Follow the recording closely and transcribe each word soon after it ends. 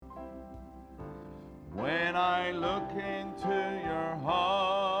When I look into your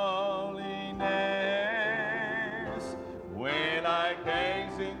holiness, when I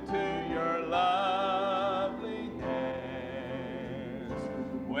gaze into your loveliness,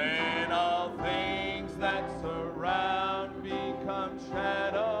 when all things that surround become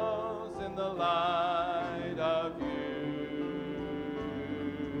shadows in the light of you.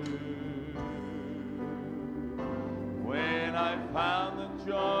 When I found the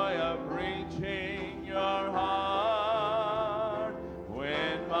joy of reaching your heart,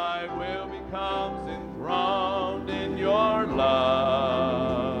 when my will becomes enthroned in your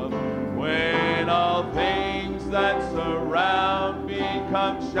love, when all things that surround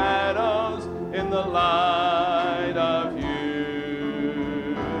become shadows in the light of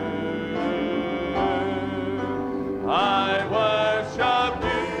you, I worship you.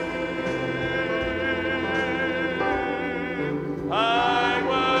 I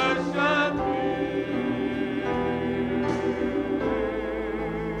worship you.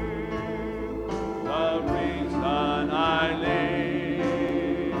 The reason I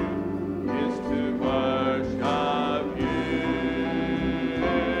live is to worship you.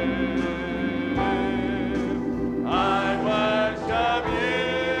 I worship you.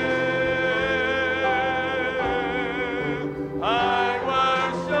 I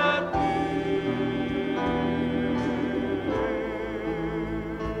worship you.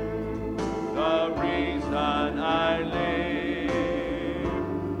 The reason I live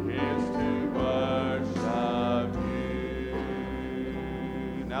is to worship you.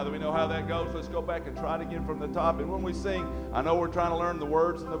 Now that we know how that goes, let's go back and try it again from the top. And when we sing, I know we're trying to learn the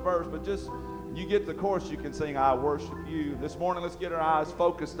words and the verse, but just you get the chorus, you can sing, I worship you. This morning, let's get our eyes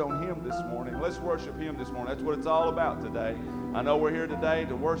focused on him this morning. Let's worship him this morning. That's what it's all about today. I know we're here today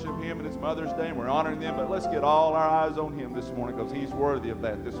to worship him, and it's Mother's Day, and we're honoring them, but let's get all our eyes on him this morning because he's worthy of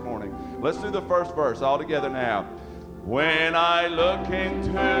that this morning. Let's do the first verse all together now. When I look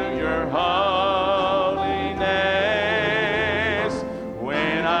into your holiness,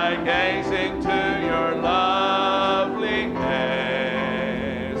 when I gaze into your loveliness,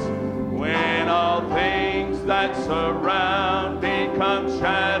 when all things that surround become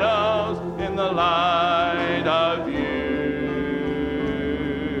shadows in the light of you,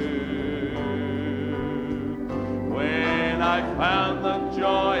 when I found the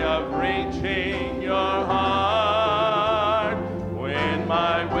joy of reaching your heart, when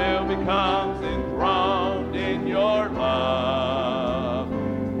my will becomes enthroned in your love,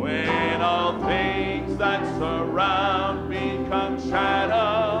 when all things that surround become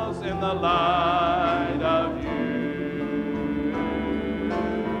shadows in the light of you,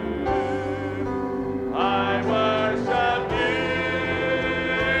 I worship you.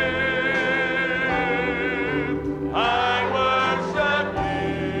 I worship you.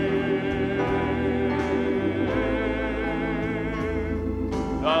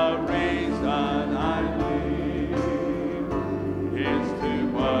 The reason I live is to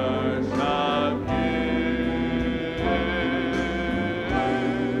worship you.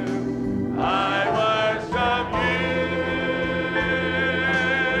 I worship you.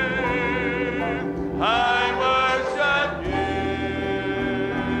 I worship you.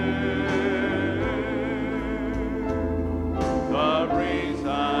 The reason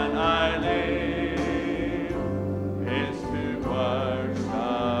I live is to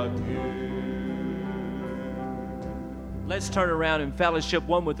worship you. Let's turn around and fellowship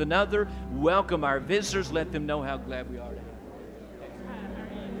one with another. Welcome our visitors. Let them know how glad we are to have them.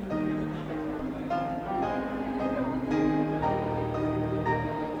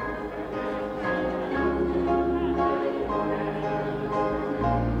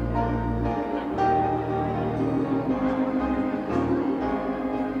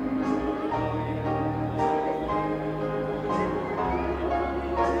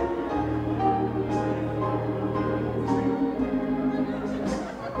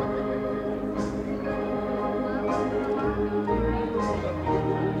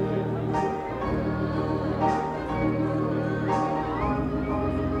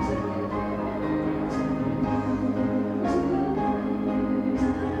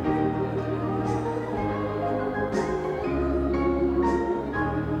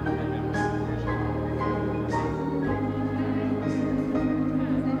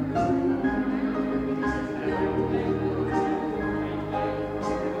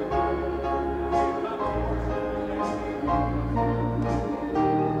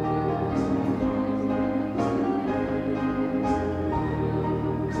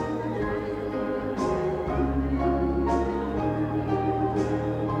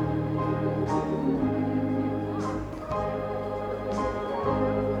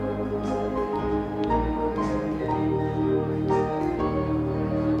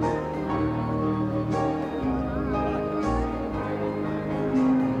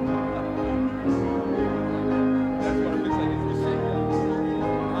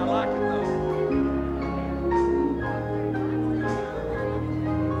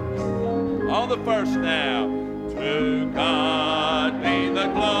 the first now. To God be the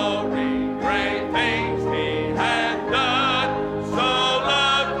glory, great things He hath done. So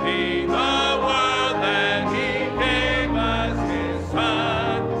loved He the world that He gave us His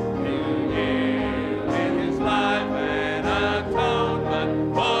Son, to give in His life an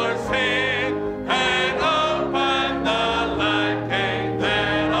atonement for sin, and open the life gate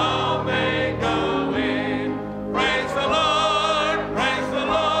that all may go in. Praise the Lord,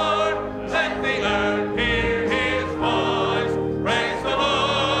 let the earth hear His voice. Praise the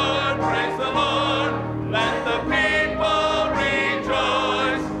Lord, let the people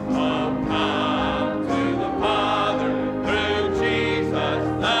rejoice. Oh, come to the Father through Jesus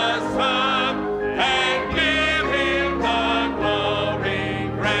the Son, and give Him the glory,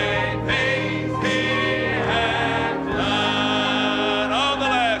 great things He hath done. All the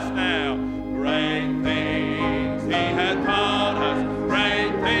last now. Great things He hath taught us,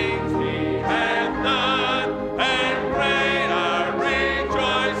 great things He hath done, and great our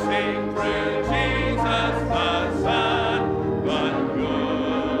rejoicing through Jesus the Son. But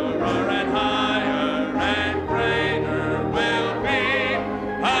purer and higher and greater will be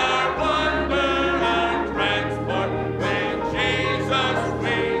our wonder, our transport when Jesus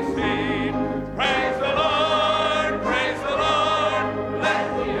we see. Praise the Lord, let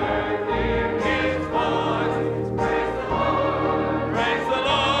the earth hear His voice. Praise the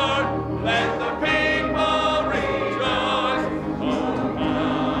Lord, let the people rejoice. Oh,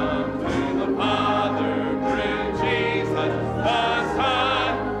 come to the Father through Jesus the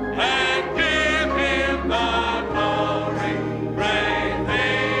Son, and give Him the glory, great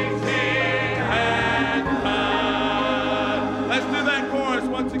things He hath done. Let's do that chorus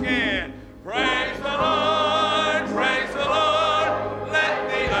once again. Praise the Lord, let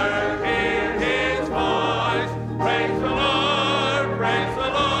the earth hear His voice. Praise the Lord,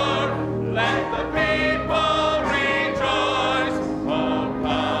 let the people rejoice. Oh,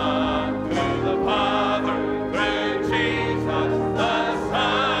 come to the Father through Jesus the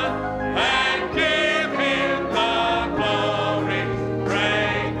Son, and give Him the glory,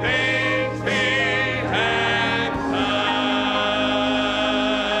 great things He hath done.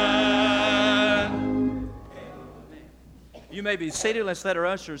 You may be seated. Let's let our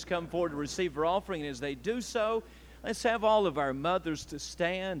ushers come forward to receive our offering. And as they do so, let's have all of our mothers to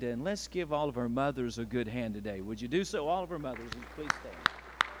stand, and let's give all of our mothers a good hand today. Would you do so, all of our mothers? And please stand.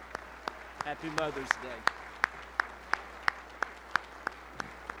 Happy Mother's Day.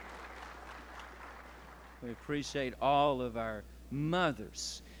 We appreciate all of our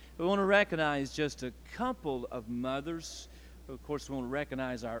mothers. We want to recognize just a couple of mothers. Of course, we want to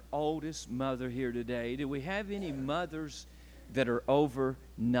recognize our oldest mother here today. Do we have any mothers that are over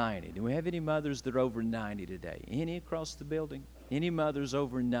 90? Do we have any mothers that are over 90 today? Any across the building? Any mothers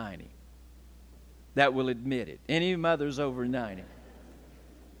over 90? That will admit it. Any mothers over 90?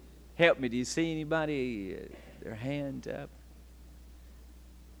 Help me. Do you see anybody, their hand up?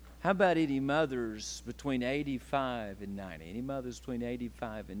 How about any mothers between 85 and 90? Any mothers between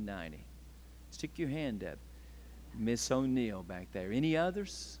 85 and 90? Stick your hand up. Miss O'Neill back there. Any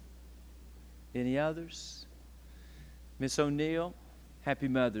others? Any others? Miss O'Neill, happy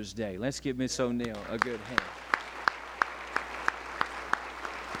Mother's Day. Let's give Miss O'Neill a good hand.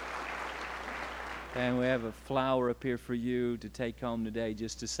 And we have a flower up here for you to take home today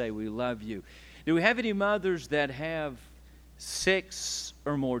just to say we love you. Do we have any mothers that have 6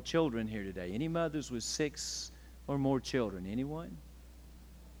 or more children here today? Any mothers with 6 or more children? Anyone?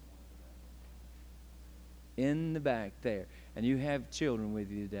 In the back there. And you have children with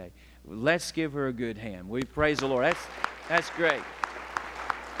you today. Let's give her a good hand. We praise the Lord. That's great.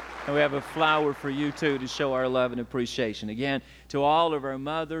 And we have a flower for you, too, to show our love and appreciation. Again, to all of our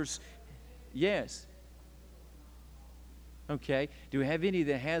mothers, yes. Okay. Do we have any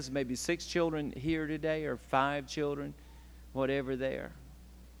that has maybe 6 children here today or 5 children? Whatever they are.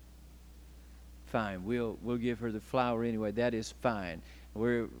 Fine. We'll give her the flower anyway. That is fine.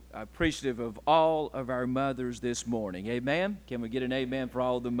 We're appreciative of all of our mothers this morning. Amen? Can we get an amen for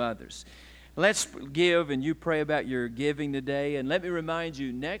all the mothers? Let's give, and you pray about your giving today. And let me remind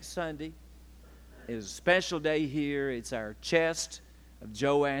you, next Sunday is a special day here. It's our Chest of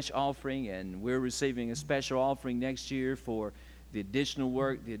Joash offering, and we're receiving a special offering next year for the additional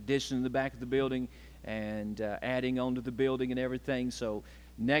work, the addition in the back of the building, and adding onto the building and everything. So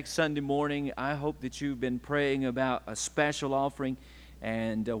next Sunday morning, I hope that you've been praying about a special offering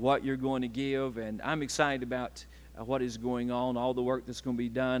and what you're going to give. And I'm excited about what is going on, all the work that's going to be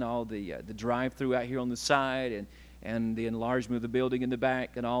done, all the drive-through out here on the side, and the enlargement of the building in the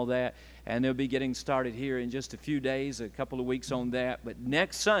back and all that. And they'll be getting started here in just a few days, a couple of weeks on that. But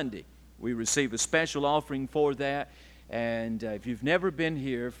next Sunday, we receive a special offering for that. And if you've never been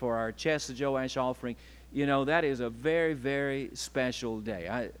here for our Chest of Joash offering, you know, that is a very, very special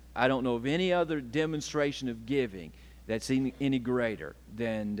day. I don't know of any other demonstration of giving that's any greater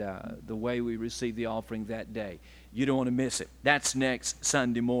than the way we receive the offering that day. You don't want to miss it. That's next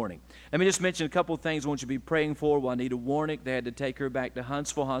Sunday morning. Let me just mention a couple of things I want you to be praying for. Juanita Warnick, they had to take her back to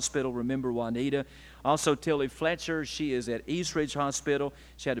Huntsville Hospital. Remember Juanita. Also, Tilly Fletcher, she is at East Ridge Hospital.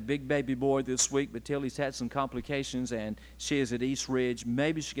 She had a big baby boy this week, but Tilly's had some complications, and she is at East Ridge.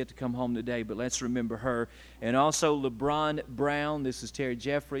 Maybe she'll get to come home today, but let's remember her. And also, LeBron Brown, this is Terry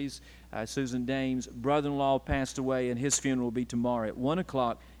Jeffries, Susan Dame's brother-in-law passed away, and his funeral will be tomorrow at 1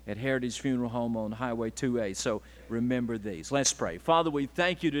 o'clock at Heritage Funeral Home on Highway 2A. So remember these. Let's pray. Father, we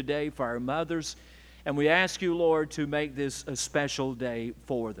thank you today for our mothers, and we ask you, Lord, to make this a special day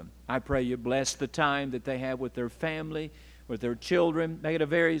for them. I pray you bless the time that they have with their family, with their children. Make it a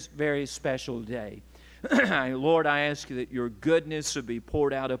very, very special day. Lord, I ask you that your goodness would be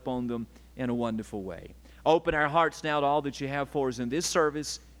poured out upon them in a wonderful way. Open our hearts now to all that you have for us in this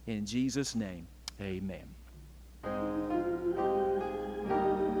service. In Jesus' name, amen. Thank you.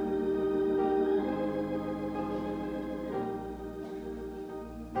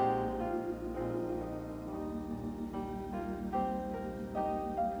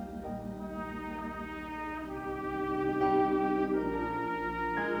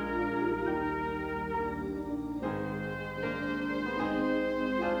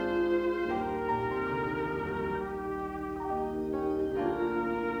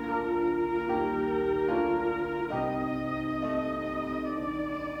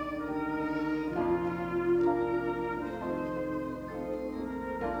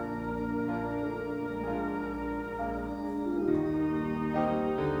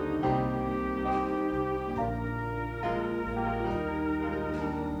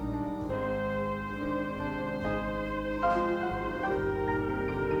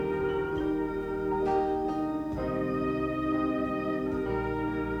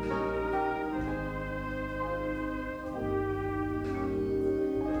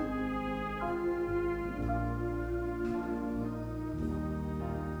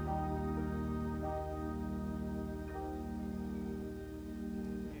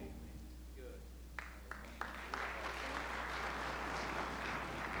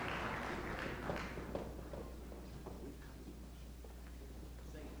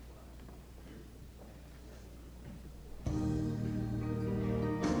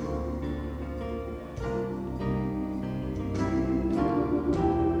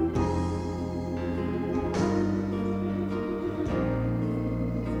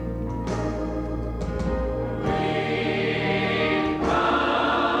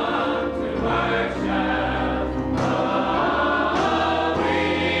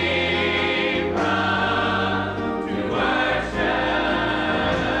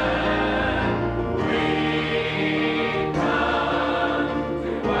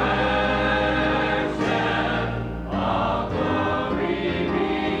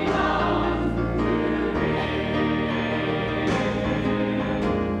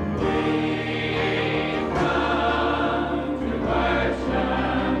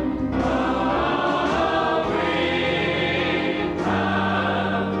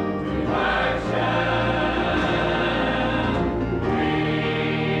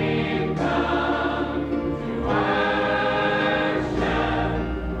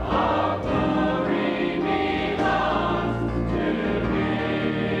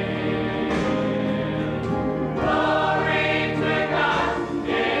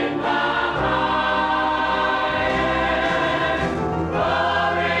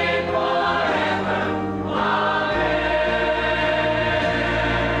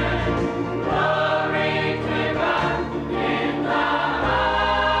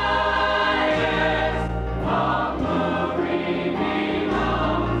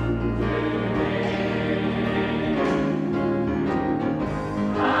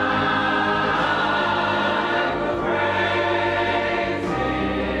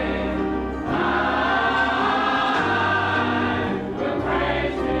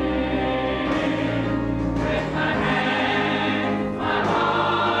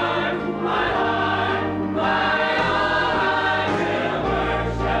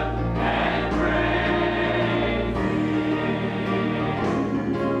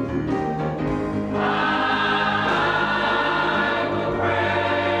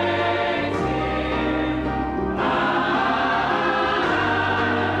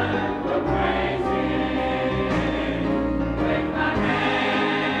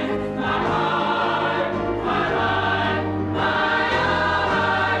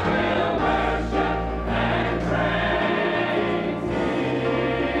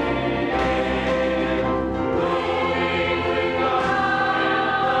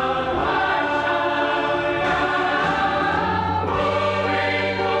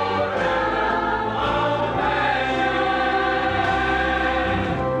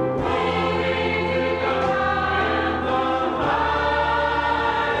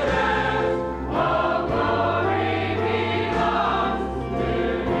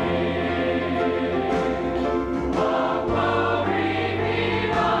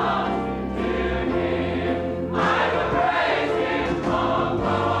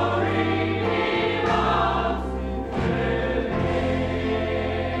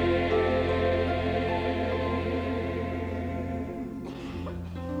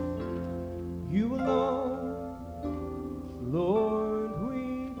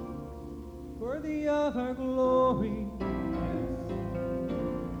 of our glory.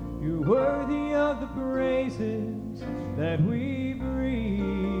 You're worthy of the praises that we breathe.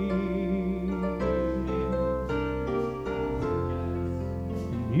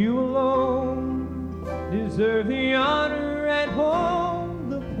 You alone deserve the honor and hold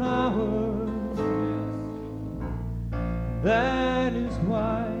the power. That is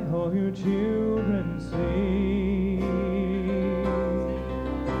why all your children sing.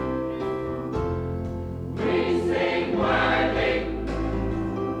 We sing worthy.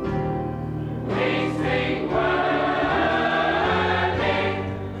 We sing worthy.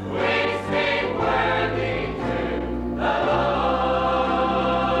 We sing worthy to the Lord.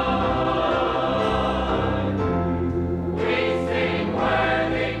 We sing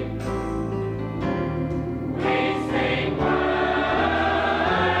worthy. We sing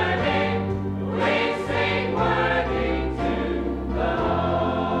worthy. We sing worthy to the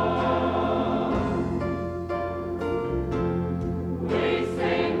Lord. We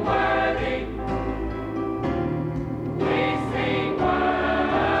sing worthy. We sing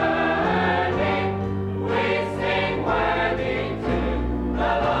worthy. We sing worthy to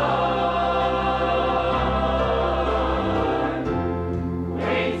the Lord.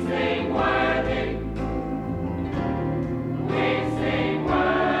 We sing worthy. We sing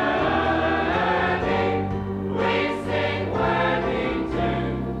worthy. We sing worthy to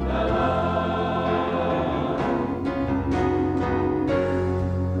the Lord.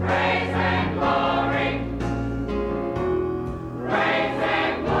 Praise and glory. Praise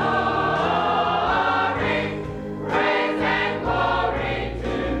and glory. Praise and glory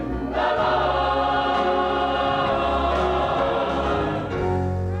to the Lord.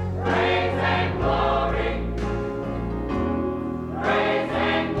 Praise and glory. Praise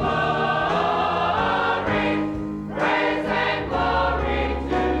and glory. Praise and glory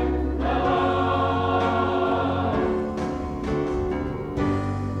to the Lord.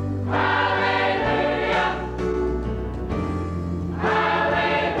 Hallelujah.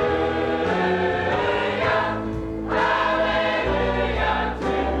 Hallelujah. Hallelujah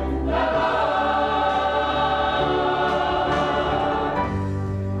to the Lord.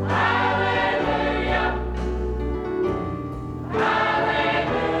 Hallelujah. Hallelujah.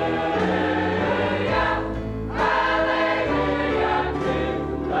 Hallelujah to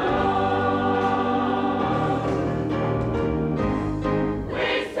the Lord. We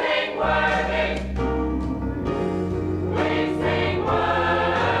sing worthy. We sing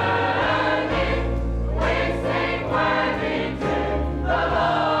worthy. We sing worthy to the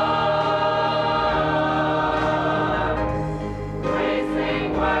Lord. We sing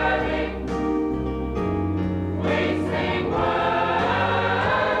worthy. We sing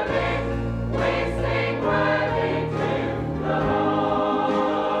worthy. We sing worthy to the Lord.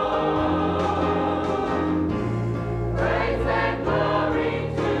 Praise and glory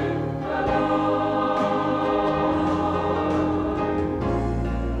to the Lord.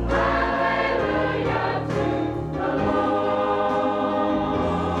 Hallelujah to the Lord.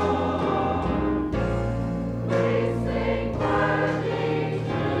 We sing worthy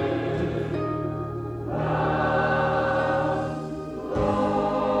to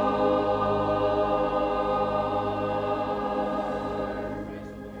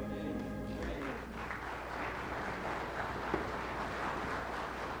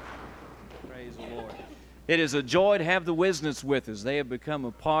Praise the Lord. It is a joy to have the Wisnets with us. They have become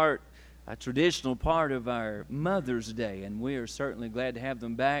a traditional part of our Mother's Day, and we are certainly glad to have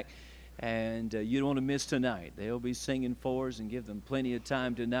them back. And you don't want to miss tonight. They'll be singing for us, and give them plenty of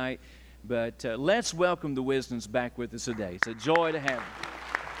time tonight. But let's welcome the Wisnets back with us today. It's a joy to have them.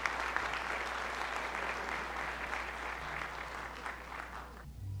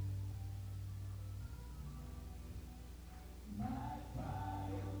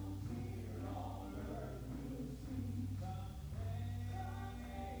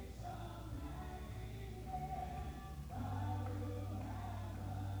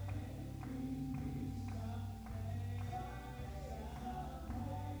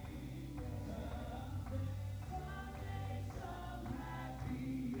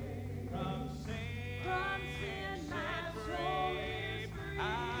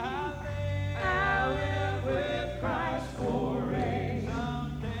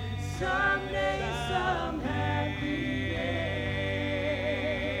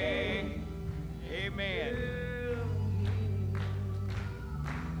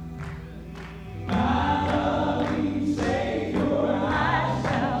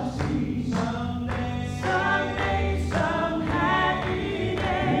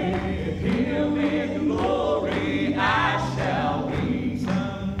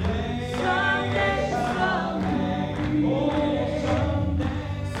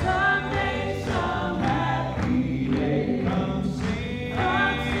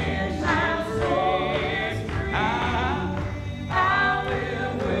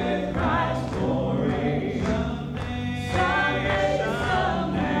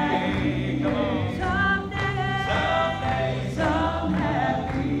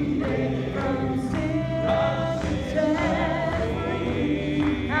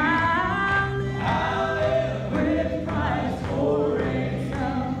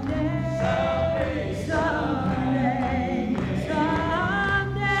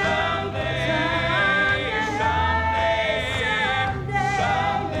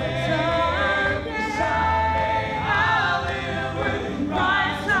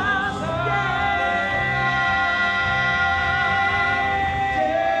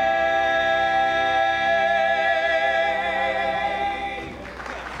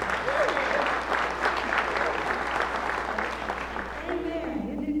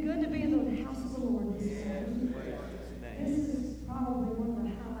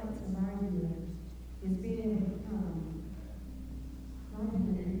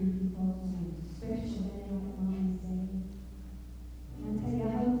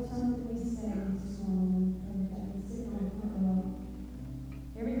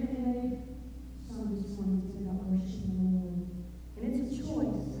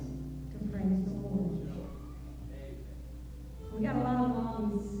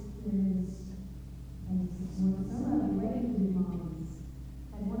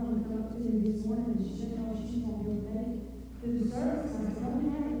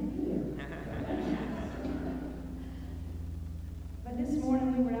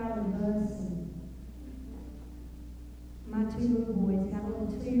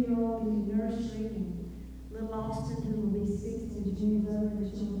 year-old in the nursery, and little Austin, who will be 6 in June, over the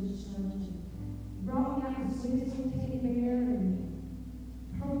children's church. Brought me out this sweetest little teddy bear and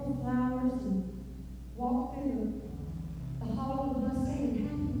purple flowers, and walked through the hall of the bus saying,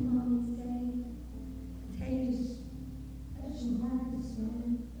 "Happy Mommy's Day." I tell you, just touched my heart this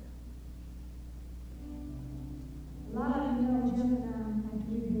morning. A lot of you know, Jim and I, after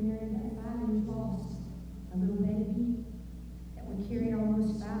we've been married about 5 years, lost a little baby that we carried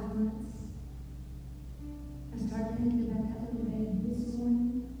almost 5 months. I started thinking about that little baby this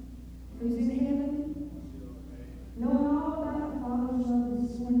morning, who's in heaven, knowing all about the Father's love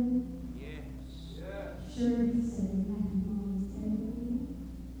this morning. Sure, he said, "Happy Mommy's Day."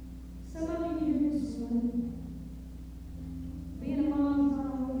 Some of you here this morning, being a mom is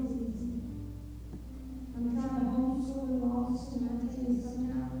not always easy. I'm trying to homeschool and lost, and I tell you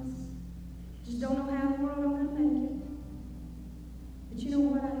sometimes, just don't know how in the world I'm going to make it. But you know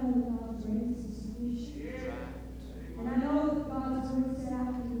what? I know that God's grace is sufficient. And I know that God's word said I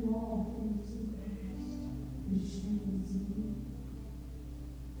can do all things through Christ who strengthens me.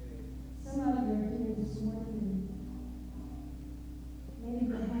 Some of you are here this morning, and maybe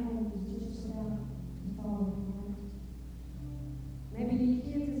your home is just about to fall apart. Maybe your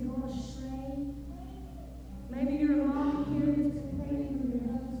kids have gone astray. Maybe you're a mom here that's been praying for your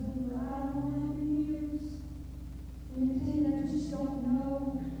husband for I don't know how many years. And you think I just don't know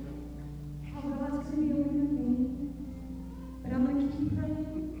how God's going to be over your name. But I'm going to keep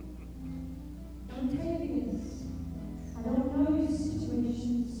praying. I'm going to tell you this. I don't know your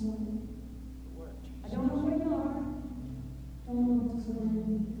situation this morning. I don't know where you are. Don't know what's going on with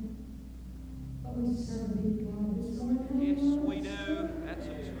you. But we serve a big God this morning. Yes, we do. That's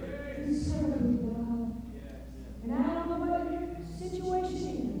the truth. We serve a big God. And I don't know what your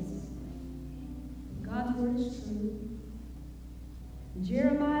situation is. God's word is true.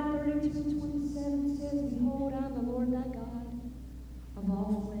 Jeremiah 32:27 says, "Behold, I am the Lord thy God of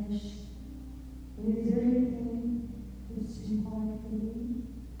all flesh. And is there anything that's too hard for me?"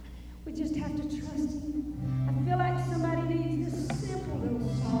 We just have to trust him. I feel like somebody needs this simple little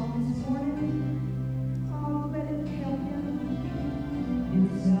song this morning. Oh, let it help you.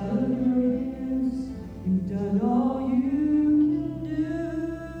 It's out of your hands. You've done all you can do.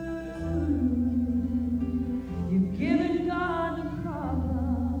 You've given God the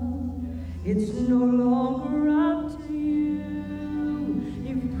problem. It's no longer up to you.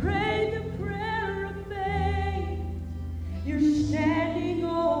 You've prayed the prayer of faith. You're standing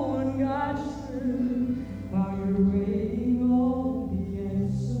on God's truth while you're waiting on the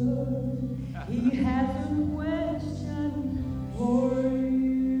answer. He has a question for you.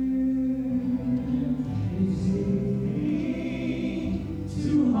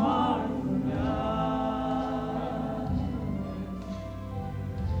 Too hard for God.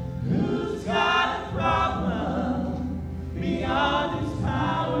 Who's got a problem beyond his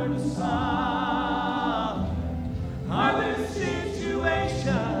power to solve? Are there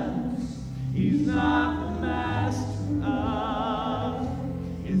situations he's not the master of?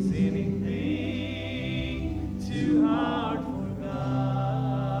 Is anything too hard for God?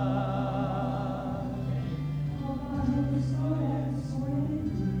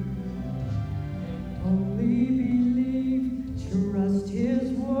 Only believe, trust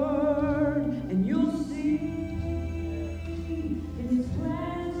his word, and you'll see his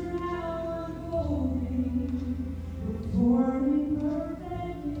plans are unfolding before me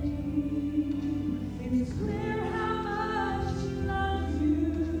perfectly. It's clear how much he loves you.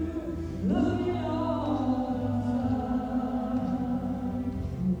 Look at all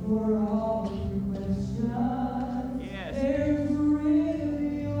for all your questions. Yes. There's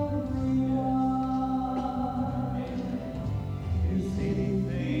really only one. Is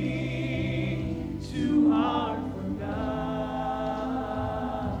anything too hard for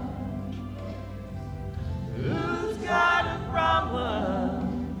God? Who's got a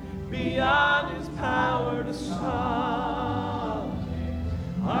problem beyond his power to solve?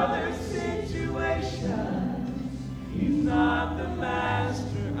 Are there situations he's not the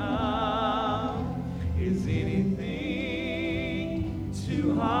master of?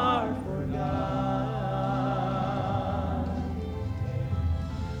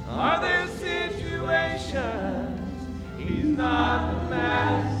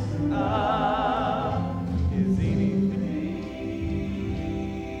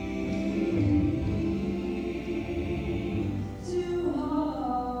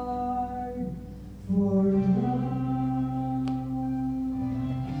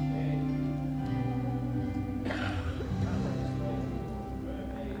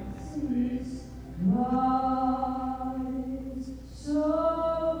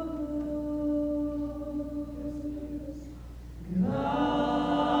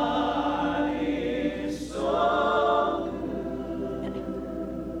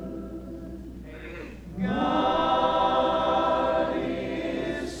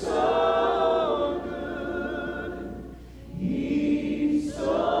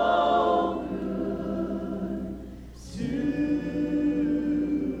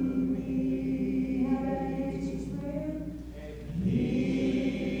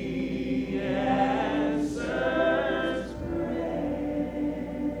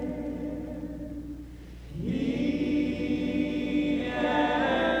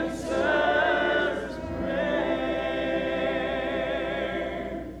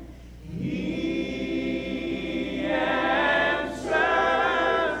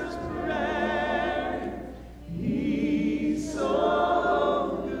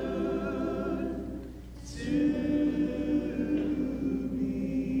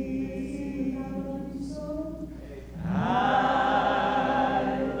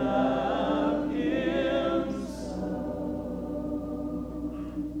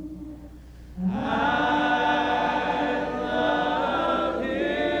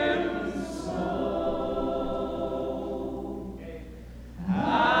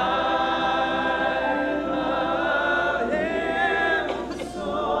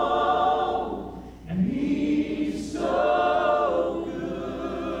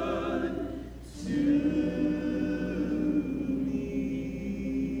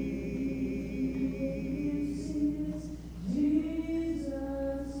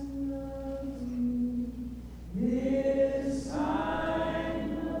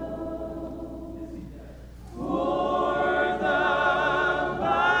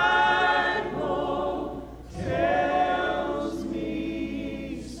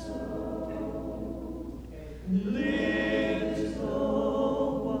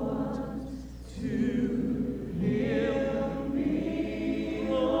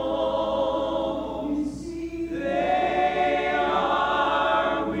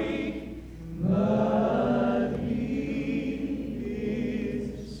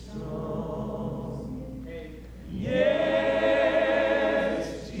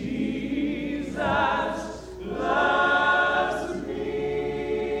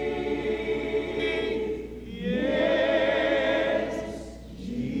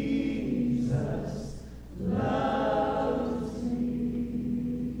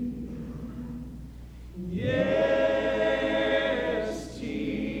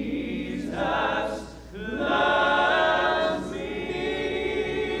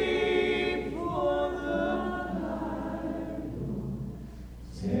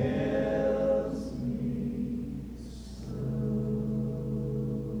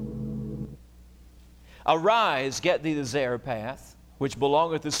 Arise, get thee the Zarephath, which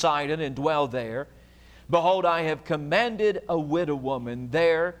belongeth to Sidon, and dwell there. Behold, I have commanded a widow woman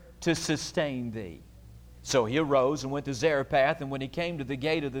there to sustain thee. So he arose and went to Zarephath, and when he came to the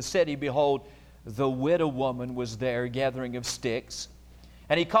gate of the city, behold, the widow woman was there gathering of sticks.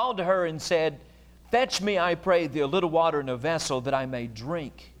 And he called to her and said, Fetch me, I pray thee, a little water in a vessel, that I may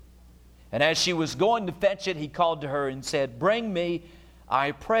drink. And as she was going to fetch it, he called to her and said, Bring me,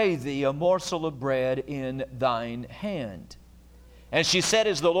 I pray thee, a morsel of bread in thine hand. And she said,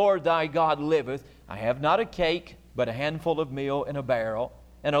 As the Lord thy God liveth, I have not a cake, but a handful of meal in a barrel,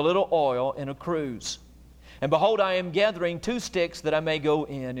 and a little oil in a cruse. And behold, I am gathering 2 sticks, that I may go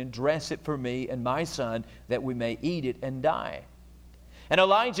in and dress it for me and my son, that we may eat it and die. And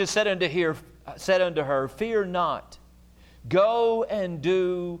Elijah said unto her, Fear not, go and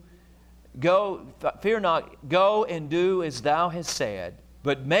do as thou hast said,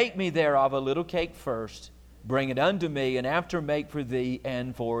 but make me thereof a little cake first, bring it unto me, and after make for thee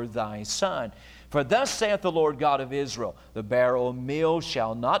and for thy son. For thus saith the Lord God of Israel, The barrel of meal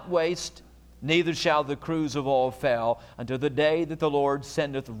shall not waste, neither shall the cruse of oil fail, until the day that the Lord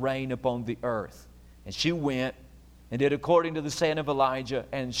sendeth rain upon the earth. And she went and did according to the saying of Elijah,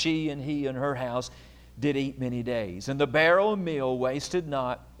 and she and he and her house did eat many days. And the barrel of meal wasted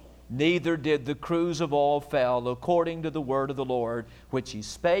not, neither did the cruse of oil fail, according to the word of the Lord, which he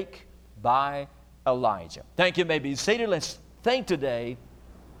spake by Elijah. Thank you. You may be seated. Let's think today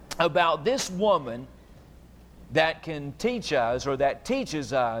about this woman that can teach us, or that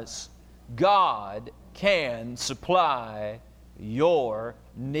teaches us, God can supply your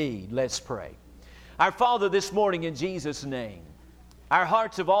need. Let's pray. Our Father, this morning in Jesus' name, our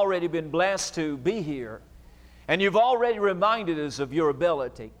hearts have already been blessed to be here, and you've already reminded us of your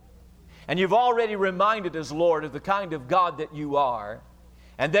ability, and you've already reminded us, Lord, of the kind of God that you are,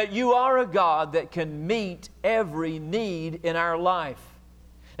 and that you are a God that can meet every need in our life.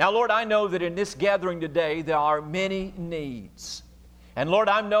 Now, Lord, I know that in this gathering today there are many needs. And Lord,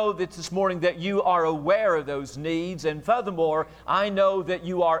 I know that this morning that you are aware of those needs, and furthermore, I know that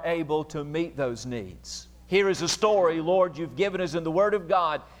you are able to meet those needs. Here is a story, Lord, you've given us in the Word of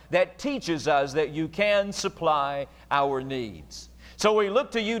God that teaches us that you can supply our needs. So we look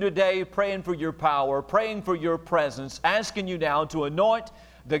to you today, praying for your power, praying for your presence, asking you now to anoint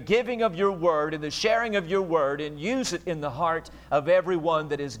the giving of your Word and the sharing of your Word, and use it in the heart of everyone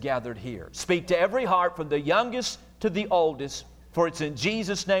that is gathered here. Speak to every heart, from the youngest to the oldest. For it's in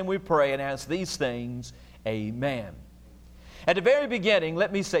Jesus' name we pray and ask these things. Amen. At the very beginning,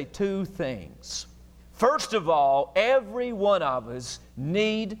 let me say 2 things. First of all, every one of us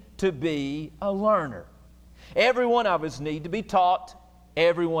need to be a learner. Every one of us need to be taught.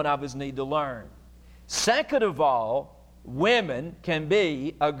 Every one of us need to learn. Second of all, women can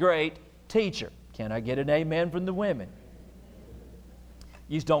be a great teacher. Can I get an amen from the women?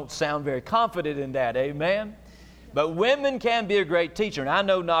 You don't sound very confident in that, amen? But women can be a great teacher. And I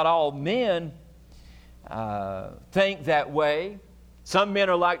know not all men think that way. Some men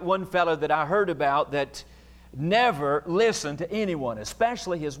are like one fellow that I heard about that never listened to anyone,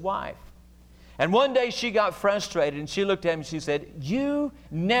 especially his wife. And one day she got frustrated and she looked at him and she said, You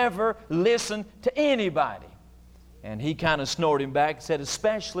never listen to anybody. And he kind of snorted him back and said,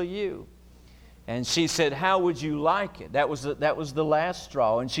 Especially you. And she said, How would you like it? That was the last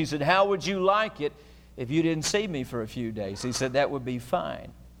straw. And she said, How would you like it if you didn't see me for a few days? He said, That would be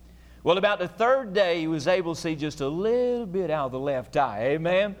fine. Well, about the 3rd day, he was able to see just a little bit out of the left eye.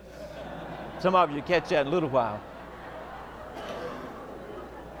 Amen? Some of you catch that in a little while.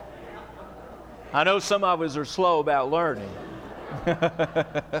 I know some of us are slow about learning.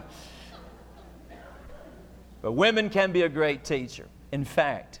 But women can be a great teacher. In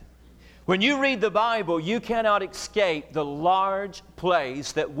fact, when you read the Bible, you cannot escape the large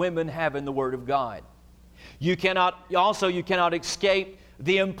place that women have in the Word of God. You cannot escape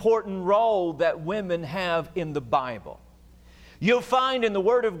the important role that women have in the Bible. You'll find in the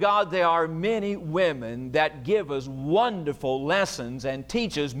Word of God there are many women that give us wonderful lessons and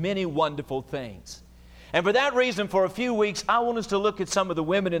teach us many wonderful things. And for that reason, for a few weeks, I want us to look at some of the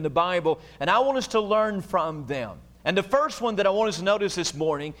women in the Bible, and I want us to learn from them. And the first one that I want us to notice this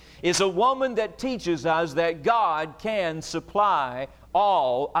morning is a woman that teaches us that God can supply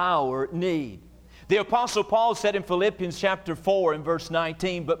all our need. The Apostle Paul said in Philippians chapter 4 and verse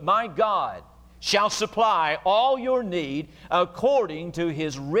 19, But my God shall supply all your need according to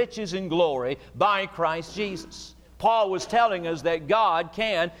His riches and glory by Christ Jesus. Paul was telling us that God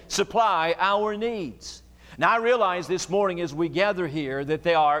can supply our needs. Now I realize this morning as we gather here that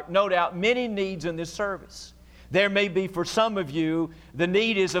there are no doubt many needs in this service. There may be, for some of you, the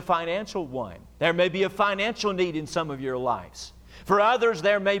need is a financial one. There may be a financial need in some of your lives. For others,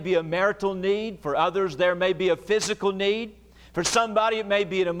 there may be a marital need. For others, there may be a physical need. For somebody, it may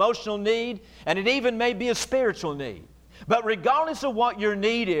be an emotional need, and it even may be a spiritual need. But regardless of what your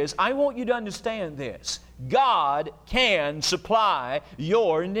need is, I want you to understand this. God can supply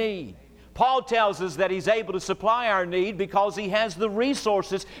your need. Paul tells us that He's able to supply our need because He has the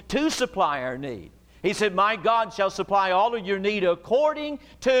resources to supply our need. He said, "My God shall supply all of your need according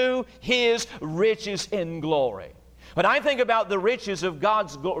to His riches in glory." When I think about the riches of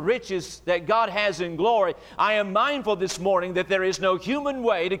God's riches that God has in glory, I am mindful this morning that there is no human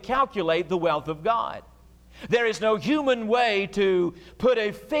way to calculate the wealth of God. There is no human way to put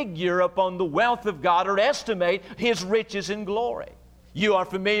a figure upon the wealth of God or estimate His riches in glory. You are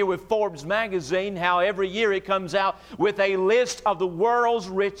familiar with Forbes magazine, how every year it comes out with a list of the world's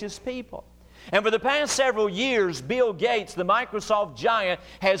richest people. And for the past several years, Bill Gates, the Microsoft giant,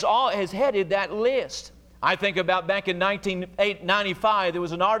 has headed that list. I think about back in 1995, there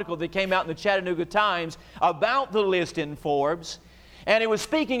was an article that came out in the Chattanooga Times about the list in Forbes. And it was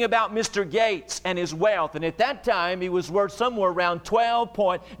speaking about Mr. Gates and his wealth. And at that time, he was worth somewhere around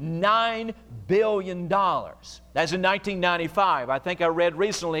 $12.9 billion. That's in 1995. I think I read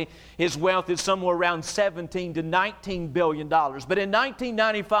recently his wealth is somewhere around $17 to $19 billion. But in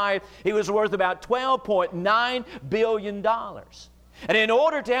 1995, he was worth about $12.9 billion. And in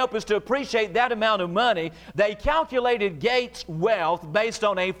order to help us to appreciate that amount of money, they calculated Gates' wealth based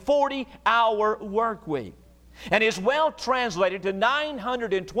on a 40-hour work week. And his wealth translated to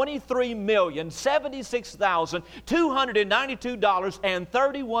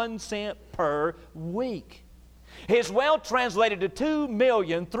 $923,076,292.31 per week. His wealth translated to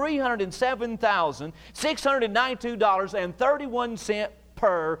 $2,307,692.31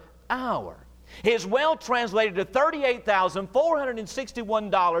 per hour. His wealth translated to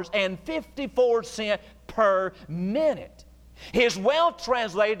 $38,461.54 per minute. His wealth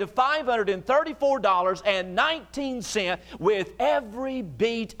translated to $534.19 with every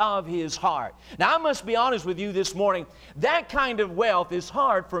beat of his heart. Now, I must be honest with you this morning. That kind of wealth is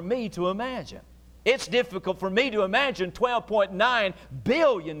hard for me to imagine. It's difficult for me to imagine $12.9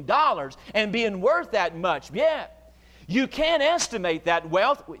 billion and being worth that much. Yeah, you can estimate that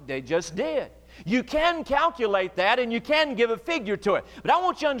wealth. They just did. You can calculate that and you can give a figure to it. But I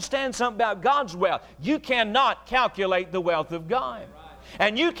want you to understand something about God's wealth. You cannot calculate the wealth of God.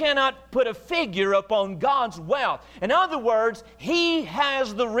 And you cannot put a figure upon God's wealth. In other words, He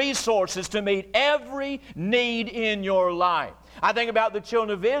has the resources to meet every need in your life. I think about the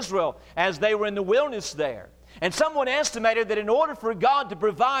children of Israel as they were in the wilderness there. And someone estimated that in order for God to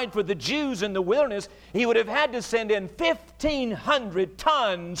provide for the Jews in the wilderness, He would have had to send in 1,500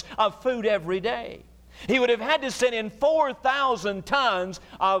 tons of food every day. He would have had to send in 4,000 tons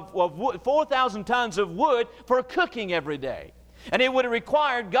of wood for cooking every day. And it would have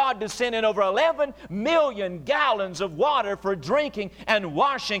required God to send in over 11 million gallons of water for drinking and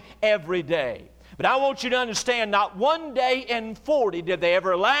washing every day. But I want you to understand, not one day in 40 did they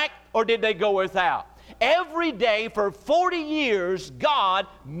ever lack or did they go without. Every day for 40 years, God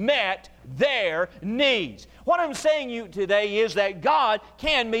met their needs. What I'm saying to you today is that God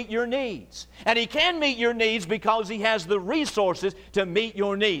can meet your needs. And He can meet your needs because He has the resources to meet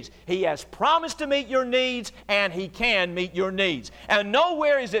your needs. He has promised to meet your needs, and He can meet your needs. And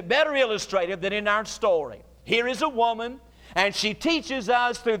nowhere is it better illustrated than in our story. Here is a woman, and she teaches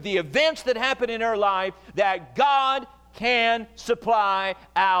us through the events that happen in her life that God can supply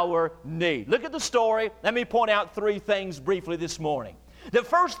our need. Look at the story. Let me point out three things briefly this morning. The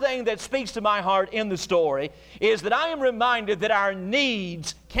first thing that speaks to my heart in the story is that I am reminded that our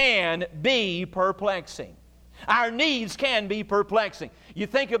needs can be perplexing. Our needs can be perplexing. You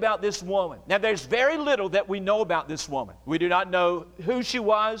think about this woman. Now, there's very little that we know about this woman. We do not know who she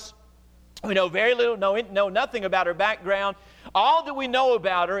was. We know very little, know nothing about her background. All that we know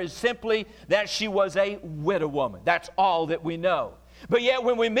about her is simply that she was a widow woman. That's all that we know. But yet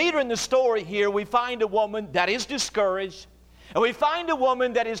when we meet her in the story here, we find a woman that is discouraged. And we find a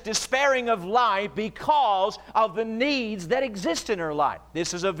woman that is despairing of life because of the needs that exist in her life.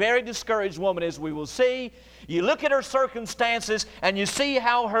 This is a very discouraged woman, as we will see. You look at her circumstances and you see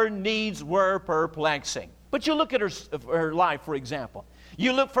how her needs were perplexing. But you look at her life, for example.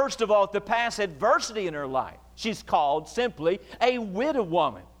 You look, first of all, at the past adversity in her life. She's called simply a widow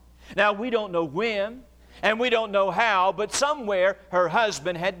woman. Now, we don't know when, and we don't know how, but somewhere her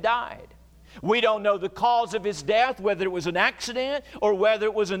husband had died. We don't know the cause of his death, whether it was an accident or whether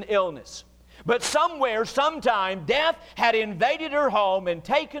it was an illness. But somewhere, sometime, death had invaded her home and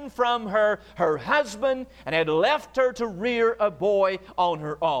taken from her her husband and had left her to rear a boy on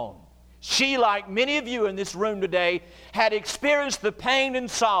her own. She, like many of you in this room today, had experienced the pain and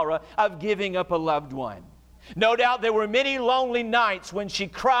sorrow of giving up a loved one. No doubt there were many lonely nights when she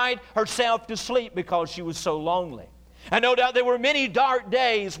cried herself to sleep because she was so lonely. And no doubt there were many dark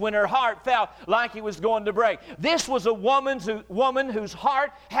days when her heart felt like it was going to break. This was a woman whose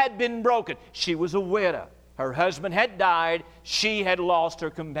heart had been broken. She was a widow. Her husband had died. She had lost her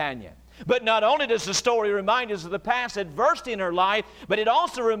companion. But not only does the story remind us of the past adversity in her life, but it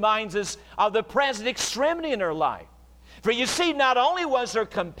also reminds us of the present extremity in her life. For you see, not only was her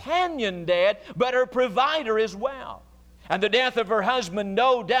companion dead, but her provider as well. And the death of her husband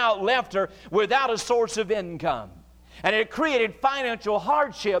no doubt left her without a source of income. And it created financial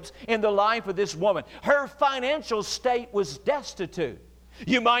hardships in the life of this woman. Her financial state was destitute.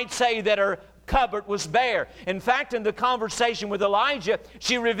 You might say that her cupboard was bare. In fact, in the conversation with Elijah,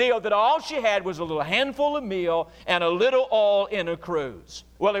 she revealed that all she had was a little handful of meal and a little oil in a cruse.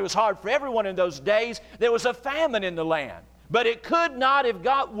 Well, it was hard for everyone in those days. There was a famine in the land. But it could not have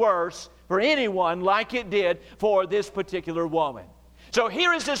got worse for anyone like it did for this particular woman. So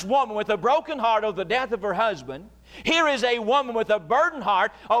here is this woman with a broken heart over the death of her husband. Here is a woman with a burdened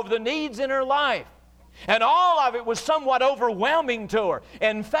heart over the needs in her life. And all of it was somewhat overwhelming to her.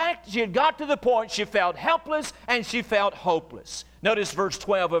 In fact, she had got to the point she felt helpless and she felt hopeless. Notice verse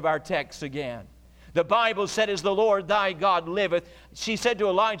 12 of our text again. The Bible said, as the Lord thy God liveth, she said to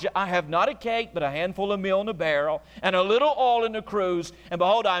Elijah, I have not a cake, but a handful of meal in a barrel, and a little oil in a cruse. And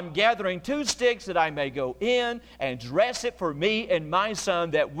behold, I am gathering 2 sticks that I may go in and dress it for me and my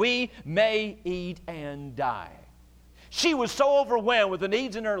son, that we may eat and die. She was so overwhelmed with the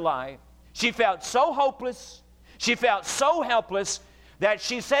needs in her life. She felt so hopeless. She felt so helpless that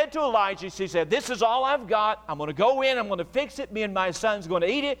she said to Elijah, she said, this is all I've got. I'm going to go in. I'm going to fix it. Me and my son's going to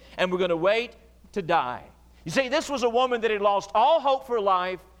eat it, and we're going to wait to die. You see, this was a woman that had lost all hope for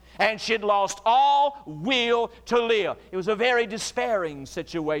life, and she had lost all will to live. It was a very despairing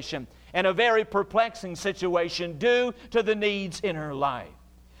situation and a very perplexing situation due to the needs in her life.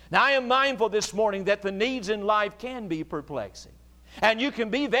 Now, I am mindful this morning that the needs in life can be perplexing. And you can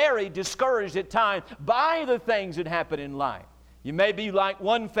be very discouraged at times by the things that happen in life. You may be like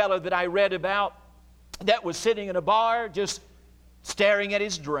one fellow that I read about that was sitting in a bar just staring at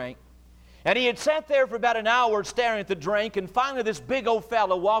his drink. And he had sat there for about an hour staring at the drink, and finally this big old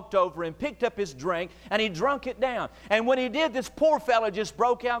fellow walked over and picked up his drink, and he drunk it down. And when he did, this poor fellow just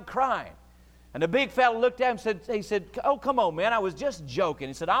broke out crying. And the big fellow looked at him and he said, oh, come on, man, I was just joking.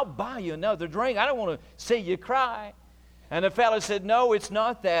 He said, I'll buy you another drink. I don't want to see you cry. And the fellow said, no, it's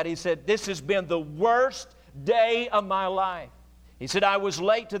not that. He said, this has been the worst day of my life. He said, I was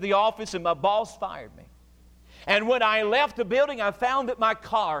late to the office and my boss fired me. And when I left the building, I found that my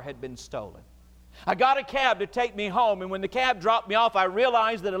car had been stolen. I got a cab to take me home, and when the cab dropped me off, I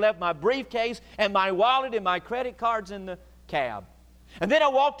realized that I left my briefcase and my wallet and my credit cards in the cab. And then I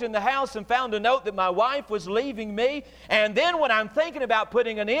walked in the house and found a note that my wife was leaving me. And then when I'm thinking about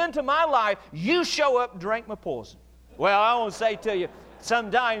putting an end to my life, you show up and drink my poison. Well, I want to say to you,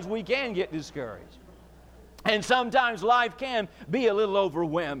 sometimes we can get discouraged. And sometimes life can be a little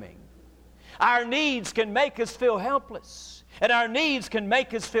overwhelming. Our needs can make us feel helpless. And our needs can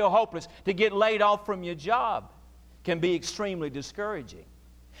make us feel hopeless. To get laid off from your job can be extremely discouraging.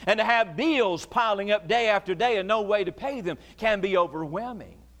 And to have bills piling up day after day and no way to pay them can be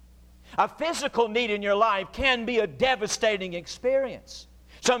overwhelming. A physical need in your life can be a devastating experience.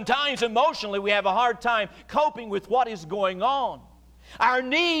 Sometimes emotionally we have a hard time coping with what is going on. Our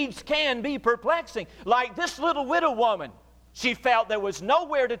needs can be perplexing. Like this little widow woman. She felt there was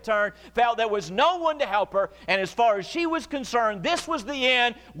nowhere to turn, felt there was no one to help her, and as far as she was concerned, this was the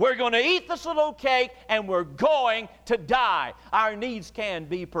end. We're going to eat this little cake, and we're going to die. Our needs can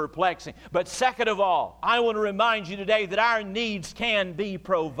be perplexing. But second of all, I want to remind you today that our needs can be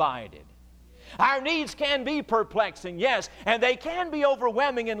provided. Our needs can be perplexing, yes, and they can be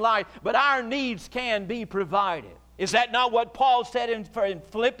overwhelming in life, but our needs can be provided. Is that not what Paul said in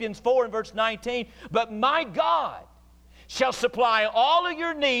Philippians 4 and verse 19? But my God shall supply all of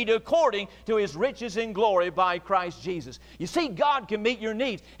your need according to His riches in glory by Christ Jesus. You see, God can meet your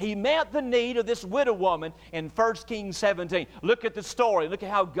needs. He met the need of this widow woman in 1 Kings 17. Look at the story. Look at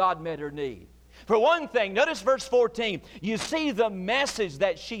how God met her need. For one thing, notice verse 14. You see the message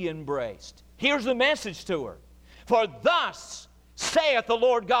that she embraced. Here's the message to her. For thus saith the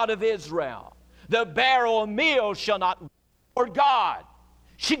Lord God of Israel, the barrel of meal shall not for God.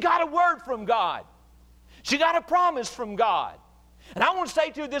 She got a word from God. She got a promise from God. And I want to say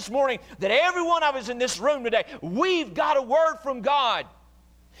to you this morning that every one of us in this room today, we've got a word from God.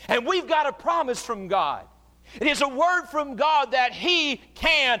 And we've got a promise from God. It is a word from God that He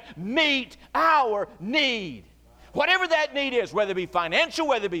can meet our need. Whatever that need is, whether it be financial,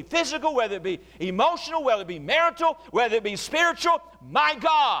 whether it be physical, whether it be emotional, whether it be marital, whether it be spiritual, my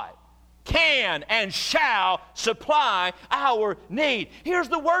God can and shall supply our need. Here's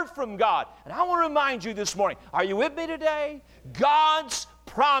the word from God. And I want to remind you this morning, are you with me today? God's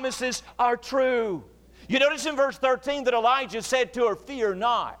promises are true. You notice in verse 13 that Elijah said to her, fear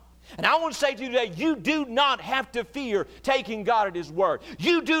not. And I want to say to you today, you do not have to fear taking God at His word.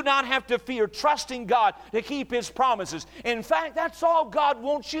 You do not have to fear trusting God to keep His promises. In fact, that's all God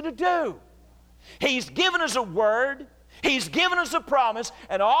wants you to do. He's given us a word. He's given us a promise.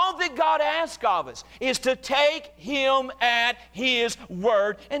 And all that God asks of us is to take Him at His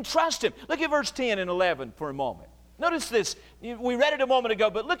word and trust Him. Look at verse 10 and 11 for a moment. Notice this. We read it a moment ago,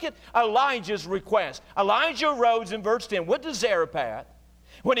 but look at Elijah's request. Elijah arose in verse 10, went to Zarephath.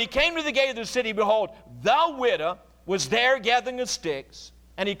 When he came to the gate of the city, behold, the widow was there gathering the sticks.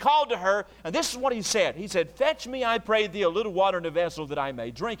 And he called to her, and this is what he said. He said, fetch me, I pray thee, a little water in a vessel that I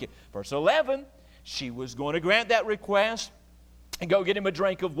may drink it. Verse 11, she was going to grant that request and go get him a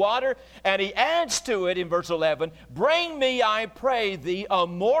drink of water. And he adds to it in verse 11, bring me, I pray thee, a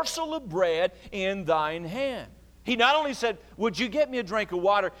morsel of bread in thine hand. He not only said, would you get me a drink of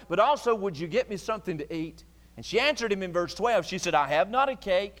water, but also would you get me something to eat? And she answered him in verse 12. She said, I have not a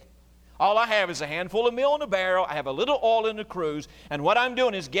cake. All I have is a handful of meal in a barrel. I have a little oil in a cruse. And what I'm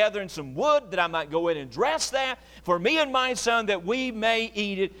doing is gathering some wood that I might go in and dress that for me and my son that we may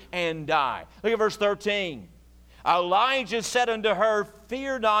eat it and die. Look at verse 13. Elijah said unto her,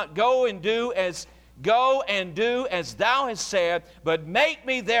 fear not, go and do as thou hast said, but make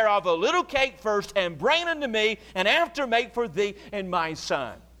me thereof a little cake first, and bring it unto me, and after make for thee and my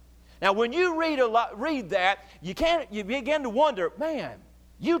son. Now, when you read that, you begin to wonder, man,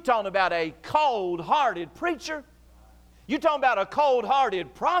 you talking about a cold-hearted preacher? You talking about a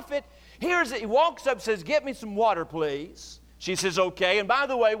cold-hearted prophet? He walks up and says, get me some water, please. She says, okay, and by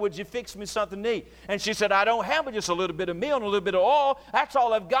the way, would you fix me something to eat? And she said, I don't have but just a little bit of meal and a little bit of oil. That's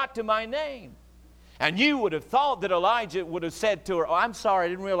all I've got to my name. And you would have thought that Elijah would have said to her, oh, I'm sorry, I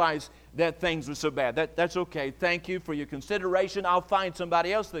didn't realize that things were so bad. That's okay. Thank you for your consideration. I'll find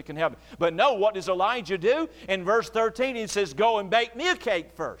somebody else that can help me. But no, what does Elijah do? In verse 13, he says, go and bake me a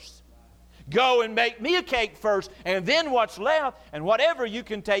cake first. Go and make me a cake first, and then what's left, and whatever you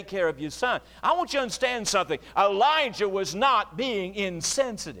can take care of your son. I want you to understand something. Elijah was not being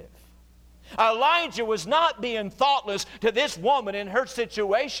insensitive. Elijah was not being thoughtless to this woman in her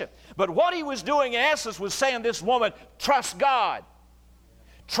situation. But what he was doing in essence was saying, this woman, trust God.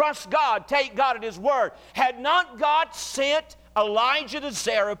 Trust God. Take God at His word. Had not God sent Elijah to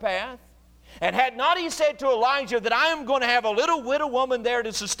Zarephath? And had not He said to Elijah that I am going to have a little widow woman there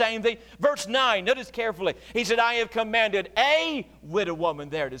to sustain thee? Verse 9, notice carefully. He said, I have commanded a widow woman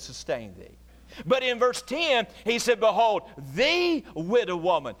there to sustain thee. But in verse 10, he said, behold, the widow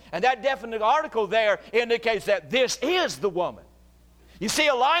woman. And that definite article there indicates that this is the woman. You see,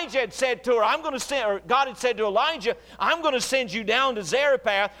 Elijah had said to her, God had said to Elijah, I'm going to send you down to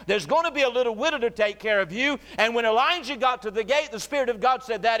Zarephath. There's going to be a little widow to take care of you. And when Elijah got to the gate, the Spirit of God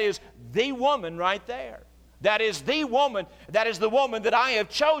said, that is the woman right there. That is the woman. That is the woman that I have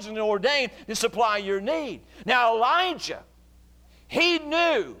chosen and ordained to supply your need. Now, Elijah, he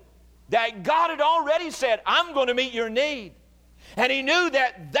knew that God had already said, I'm going to meet your need. And he knew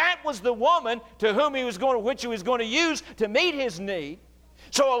that that was the woman which he was going to use to meet his need.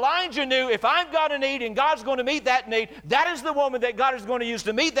 So Elijah knew, if I've got a need and God's going to meet that need, that is the woman that God is going to use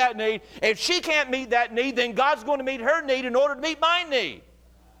to meet that need. If she can't meet that need, then God's going to meet her need in order to meet my need.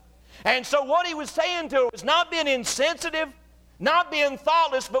 And so what he was saying to her was not being insensitive, not being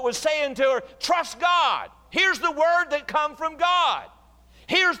thoughtless, but was saying to her, trust God. Here's the word that come from God.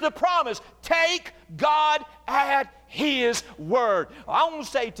 Here's the promise. Take God at His word. I want to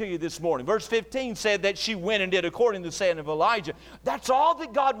say to you this morning, verse 15 said that she went and did according to the saying of Elijah. That's all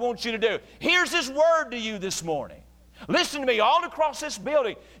that God wants you to do. Here's His word to you this morning. Listen to me, all across this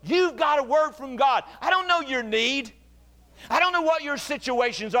building, you've got a word from God. I don't know your need. I don't know what your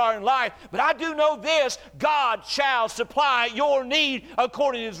situations are in life, but I do know this: God shall supply your need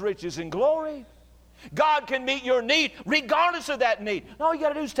according to His riches and glory. God can meet your need regardless of that need. All you got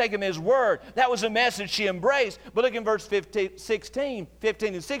to do is take Him at His word. That was a message she embraced. But look in verse 15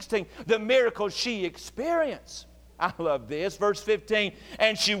 and 16, the miracles she experienced. I love this. Verse 15,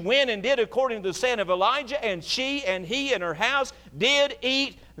 and she went and did according to the saying of Elijah, and she and he and her house did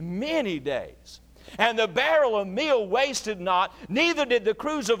eat many days. And the barrel of meal wasted not, neither did the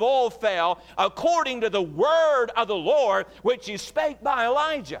cruse of oil fail, according to the word of the Lord, which he spake by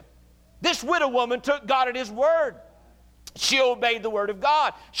Elijah. This widow woman took God at his word. She obeyed the word of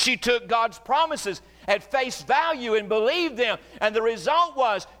God. She took God's promises at face value and believed them. And the result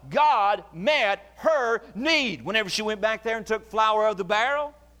was God met her need. Whenever she went back there and took flour out of the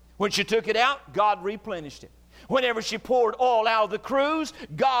barrel, when she took it out, God replenished it. Whenever she poured oil out of the cruse,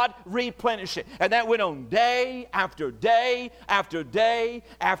 God replenished it. And that went on day after day after day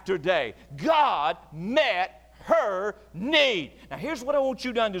after day. God met her need. Now here's what I want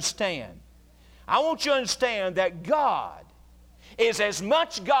you to understand. I want you to understand that God is as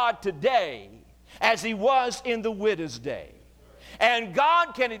much God today as he was in the widow's day. And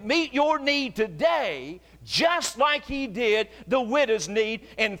God can meet your need today just like he did the widow's need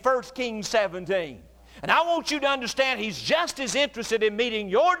in 1 Kings 17. And I want you to understand he's just as interested in meeting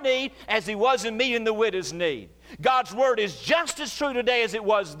your need as he was in meeting the widow's need. God's word is just as true today as it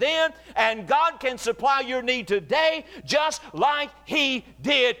was then, and God can supply your need today just like he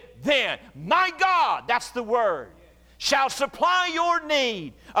did then. My God, that's the word, shall supply your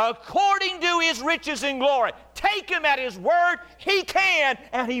need according to his riches and glory. Take him at his word. He can,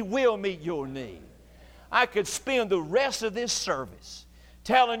 and he will meet your need. I could spend the rest of this service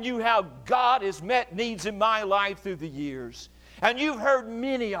telling you how God has met needs in my life through the years. And you've heard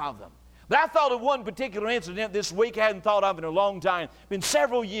many of them. But I thought of one particular incident this week I hadn't thought of in a long time. It's been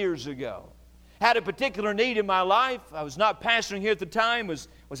several years ago. Had a particular need in my life. I was not pastoring here at the time. Was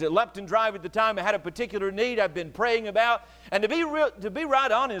at Lupton Drive at the time. I had a particular need I've been praying about. And to be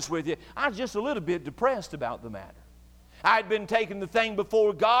right honest with you, I was just a little bit depressed about the matter. I had been taking the thing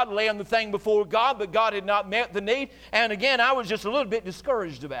before God, laying the thing before God, but God had not met the need. And again, I was just a little bit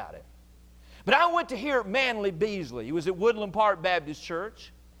discouraged about it. But I went to hear Manly Beasley. He was at Woodland Park Baptist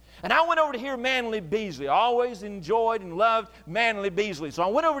Church. And I went over to hear Manly Beasley. I always enjoyed and loved Manly Beasley. So I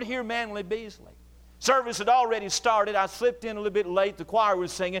went over to hear Manly Beasley. Service had already started. I slipped in a little bit late. The choir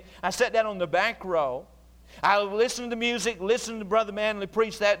was singing. I sat down on the back row. I listened to music, listened to Brother Manly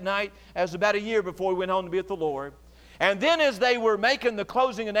preach that night. That was about a year before we went home to be with the Lord. And then as they were making the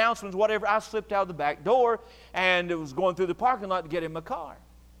closing announcements, whatever, I slipped out the back door and it was going through the parking lot to get in my car.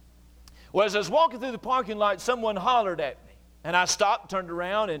 Well, as I was walking through the parking lot, someone hollered at me. And I stopped, turned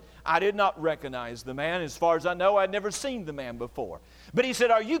around, and I did not recognize the man. As far as I know, I'd never seen the man before. But he said,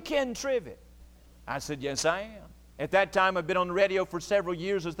 "Are you Ken Trivette?" I said, "Yes, I am." At that time, I'd been on the radio for several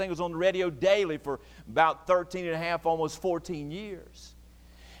years. I think I was on the radio daily for about 13 and a half, almost 14 years.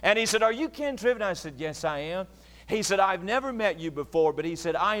 And he said, "Are you Ken Trivette?" I said, "Yes, I am." He said, "I've never met you before," but he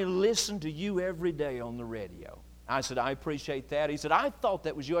said, "I listen to you every day on the radio." I said, "I appreciate that." He said, "I thought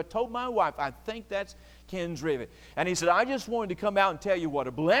that was you. I told my wife, I think that's Ken Trivette." And he said, "I just wanted to come out and tell you what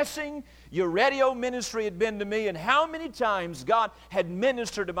a blessing your radio ministry had been to me and how many times God had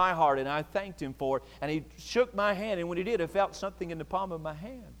ministered to my heart." And I thanked him for it. And he shook my hand. And when he did, I felt something in the palm of my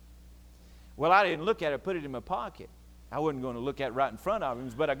hand. Well, I didn't look at it. I put it in my pocket. I wasn't going to look at it right in front of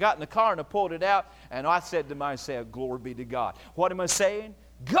him, but I got in the car and I pulled it out, and I said to myself, "Glory be to God." What am I saying?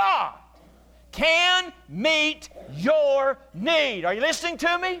 God can meet your need. Are you listening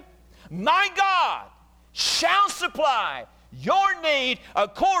to me? My God shall supply your need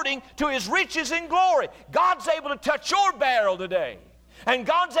according to his riches and glory. God's able to touch your barrel today. And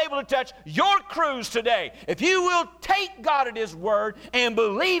God's able to touch your cruse today. If you will take God at his word and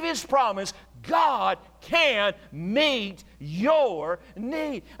believe his promise, God can meet your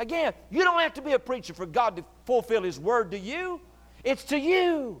need. Again, you don't have to be a preacher for God to fulfill his word to you. It's to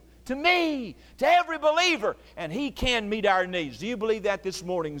you, to me, to every believer. And he can meet our needs. Do you believe that this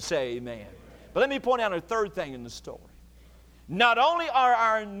morning? Say amen. But let me point out a third thing in the story. Not only are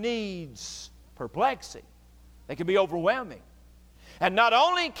our needs perplexing, they can be overwhelming. And not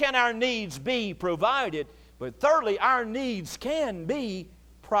only can our needs be provided, but thirdly, our needs can be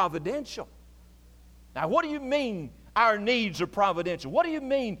providential. Now, what do you mean our needs are providential? What do you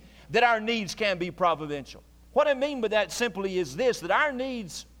mean that our needs can be providential? What I mean by that simply is this, that our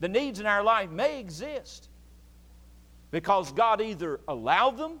needs, the needs in our life may exist because God either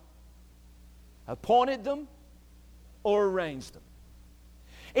allowed them, appointed them, or arranged them.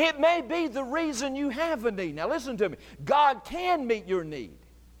 It may be the reason you have a need. Now listen to me. God can meet your need.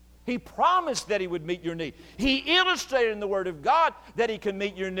 He promised that he would meet your need. He illustrated in the Word of God that he can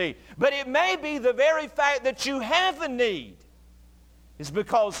meet your need. But it may be the very fact that you have a need is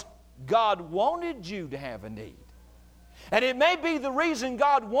because God wanted you to have a need. And it may be the reason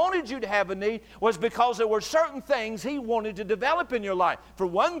God wanted you to have a need was because there were certain things he wanted to develop in your life. For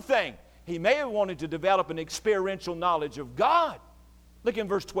one thing, he may have wanted to develop an experiential knowledge of God. Look in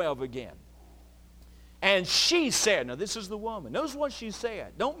verse 12 again. And she said, now this is the woman. Notice what she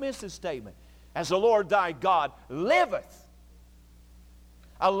said. Don't miss this statement. As the Lord thy God liveth.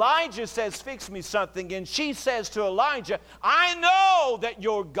 Elijah says, fix me something. And she says to Elijah, I know that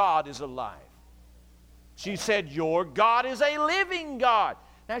your God is alive. She said, your God is a living God.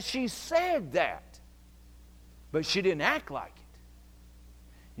 Now she said that, but she didn't act like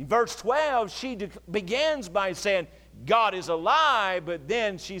it. In verse 12, she begins by saying, God is alive, but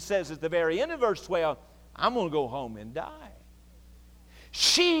then she says at the very end of verse 12, I'm going to go home and die.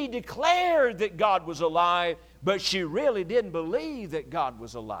 She declared that God was alive, but she really didn't believe that God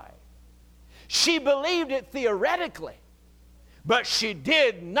was alive. She believed it theoretically, but she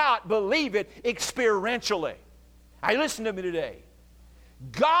did not believe it experientially. Hey, listen to me today.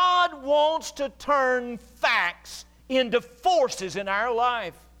 God wants to turn facts into forces in our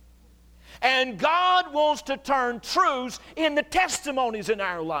life. And God wants to turn truths into testimonies in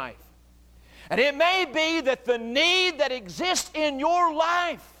our life. And it may be that the need that exists in your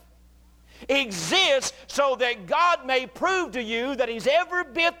life exists so that God may prove to you that He's every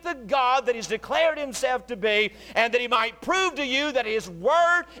bit the God that He's declared Himself to be, and that He might prove to you that His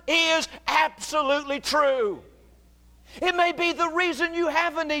Word is absolutely true. It may be the reason you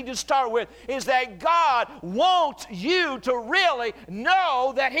have a need to start with is that God wants you to really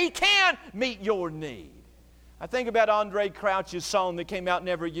know that He can meet your need. I think about Andre Crouch's song that came out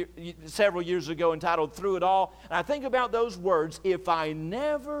several years ago entitled Through It All. And I think about those words, if I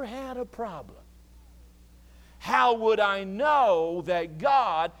never had a problem, how would I know that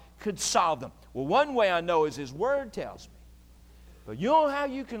God could solve them? Well, one way I know is His Word tells me. But you know how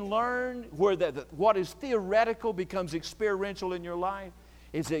you can learn where what is theoretical becomes experiential in your life?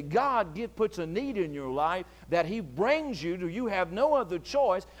 Is that God puts a need in your life that He brings you to. You have no other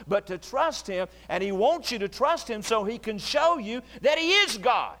choice but to trust Him, and He wants you to trust Him so He can show you that He is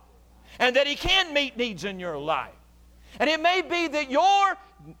God and that He can meet needs in your life. And it may be that your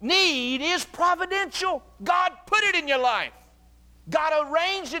need is providential. God put it in your life. God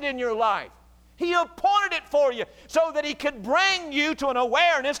arranged it in your life. He appointed it for you so that He could bring you to an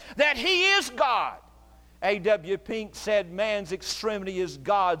awareness that He is God. A.W. Pink said, man's extremity is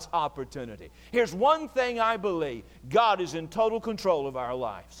God's opportunity. Here's one thing I believe. God is in total control of our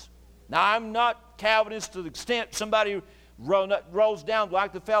lives. Now, I'm not Calvinist to the extent somebody rolls down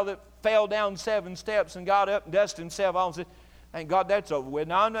like the fellow that fell down 7 steps and got up and dusted himself off and said, thank God that's over with.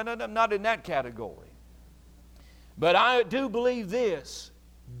 No, I'm not in that category. But I do believe this.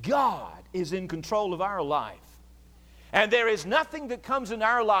 God is in control of our life. And there is nothing that comes in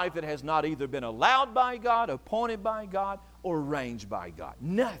our life that has not either been allowed by God, appointed by God, or arranged by God.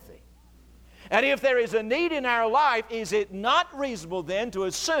 Nothing. And if there is a need in our life, is it not reasonable then to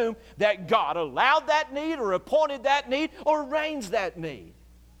assume that God allowed that need or appointed that need or arranged that need?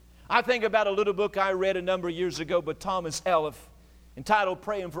 I think about a little book I read a number of years ago by Thomas Elliff entitled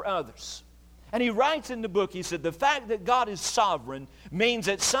Praying for Others. And he writes in the book, he said, the fact that God is sovereign means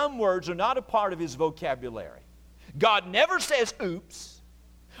that some words are not a part of His vocabulary. God never says, oops,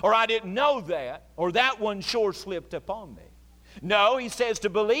 or I didn't know that, or that one sure slipped upon me. No, He says to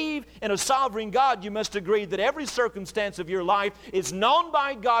believe in a sovereign God, you must agree that every circumstance of your life is known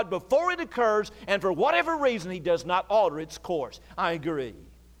by God before it occurs, and for whatever reason, He does not alter its course. I agree.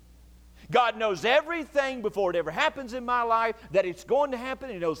 God knows everything before it ever happens in my life, that it's going to happen.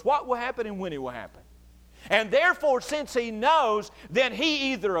 He knows what will happen and when it will happen. And therefore, since He knows, then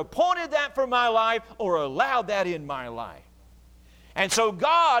He either appointed that for my life or allowed that in my life. And so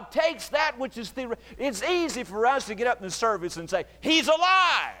God takes that which is theoretical. It's easy for us to get up in the service and say, He's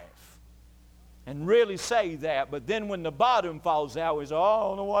alive, and really say that. But then when the bottom falls out, we say, oh, I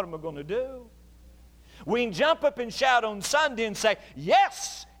don't know what am I going to do. We can jump up and shout on Sunday and say,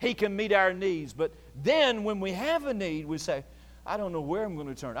 yes, He can meet our needs. But then when we have a need, we say, I don't know where I'm going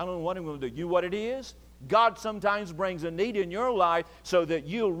to turn. I don't know what I'm going to do. You know what it is? God sometimes brings a need in your life so that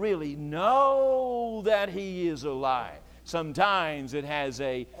you'll really know that He is alive. Sometimes it has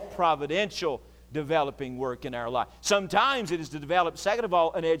a providential developing work in our life. Sometimes it is to develop, second of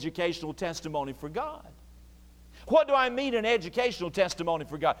all, an educational testimony for God. What do I mean an educational testimony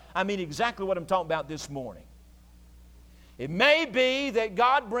for God? I mean exactly what I'm talking about this morning. It may be that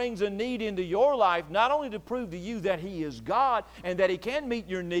God brings a need into your life not only to prove to you that He is God and that He can meet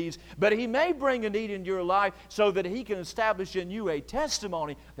your needs, but He may bring a need into your life so that He can establish in you a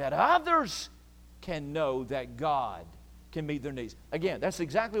testimony that others can know that God can meet their needs. Again, that's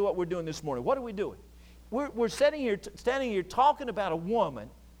exactly what we're doing this morning. What are we doing? We're standing here talking about a woman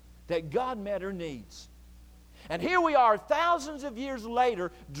that God met her needs. And here we are thousands of years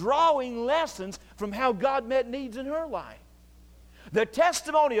later drawing lessons from how God met needs in her life. The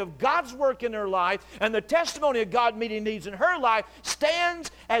testimony of God's work in her life and the testimony of God meeting needs in her life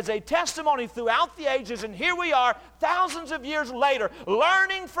stands as a testimony throughout the ages, and here we are thousands of years later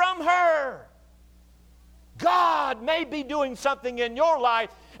learning from her. God may be doing something in your life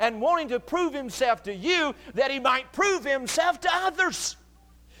and wanting to prove himself to you that he might prove himself to others.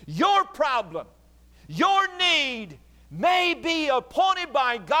 Your problem, your need may be appointed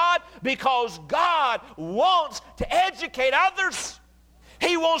by God because God wants to educate others.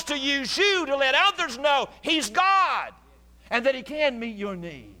 He wants to use you to let others know he's God and that he can meet your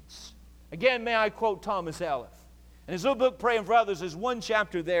needs. Again, may I quote Thomas Elliff. In his little book, Praying for Others, there's one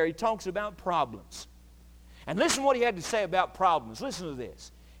chapter there. He talks about problems. And listen what he had to say about problems. Listen to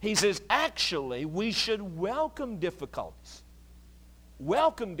this. He says, actually, we should welcome difficulties.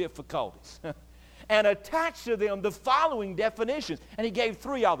 Welcome difficulties. And attach to them the following definitions. And he gave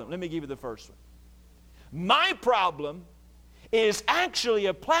 3 of them. Let me give you the first one. My problem is actually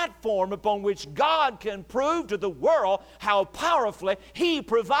a platform upon which God can prove to the world how powerfully he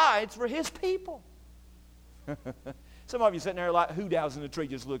provides for his people. Some of you sitting there like hoot owls in the tree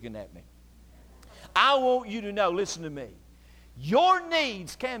just looking at me. I want you to know, listen to me, your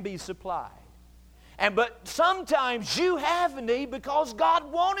needs can be supplied. But sometimes you have a need because God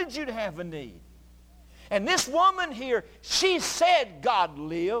wanted you to have a need. And this woman here, she said God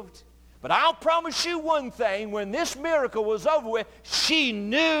lived. But I'll promise you one thing, when this miracle was over with, she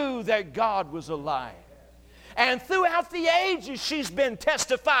knew that God was alive. And throughout the ages, she's been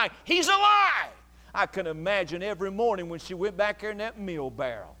testifying, he's alive. I can imagine every morning when she went back there in that meal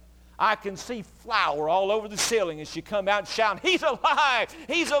barrel, I can see flour all over the ceiling as she come out shouting, he's alive,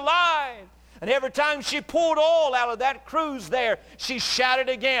 he's alive. And every time she poured oil out of that cruse there, she shouted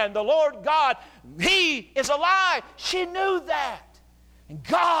again, the Lord God, he is alive. She knew that. And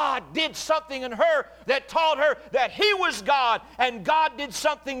God did something in her that taught her that he was God. And God did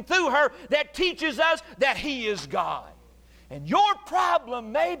something through her that teaches us that he is God. And your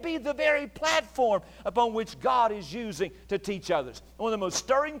problem may be the very platform upon which God is using to teach others. One of the most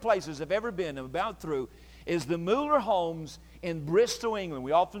stirring places I've ever been, I'm about through, is the Mueller homes in Bristol, England.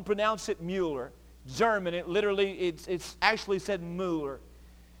 We often pronounce it Mueller. German, it's actually said Mueller.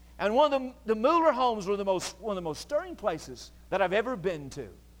 And one of the Mueller homes were one of the most stirring places that I've ever been to.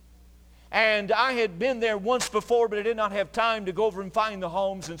 And I had been there once before, but I did not have time to go over and find the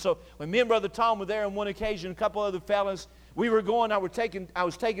homes. And so when me and Brother Tom were there on one occasion, a couple other fellas, we were going, I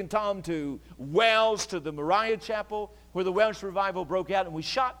was taking Tom to Wells, to the Moriah Chapel, where the Welsh revival broke out, and we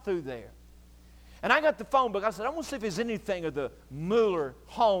shot through there. And I got the phone book. I said, I want to see if there's anything of the Mueller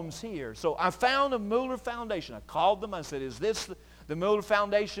homes here. So I found a Mueller Foundation. I called them. I said, is this the Mueller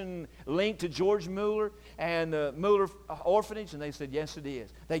Foundation linked to George Mueller and the Mueller Orphanage? And they said, yes, it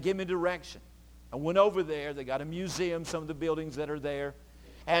is. They gave me direction. I went over there. They got a museum, some of the buildings that are there.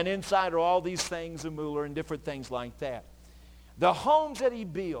 And inside are all these things of Mueller and different things like that. The homes that he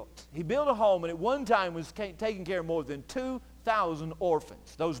built a home, and at one time was taking care of more than 2,000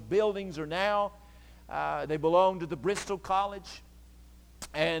 orphans. Those buildings are now, they belong to the Bristol College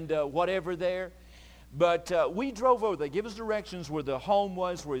and whatever there. But we drove over. They give us directions where the home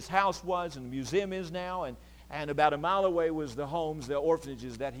was, where his house was, and the museum is now. And about a mile away was the homes, the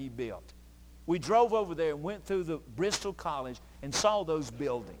orphanages that he built. We drove over there and went through the Bristol College and saw those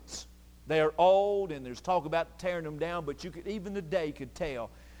buildings. They are old, and there's talk about tearing them down, but you could, even today, could tell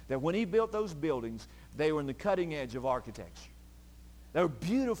that when he built those buildings, they were in the cutting edge of architecture. They were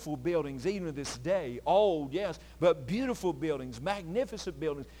beautiful buildings even to this day. Old, yes, but beautiful buildings, magnificent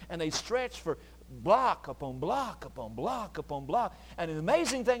buildings, and they stretched for block upon block upon block upon block. And the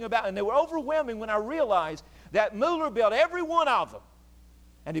amazing thing about it, and they were overwhelming when I realized that Mueller built every one of them.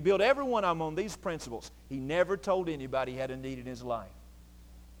 And he built every one of them on these principles. He never told anybody he had a need in his life.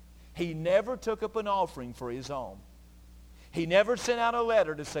 He never took up an offering for his own. He never sent out a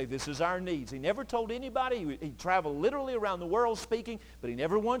letter to say, this is our needs. He never told anybody. He traveled literally around the world speaking, but he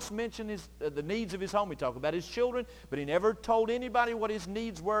never once mentioned the needs of his home. He talked about his children, but he never told anybody what his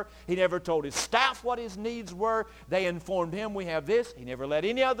needs were. He never told his staff what his needs were. They informed him, we have this. He never let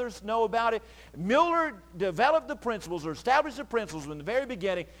any others know about it. Mueller developed the principles or established the principles from the very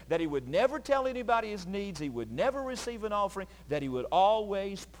beginning that he would never tell anybody his needs. He would never receive an offering, that he would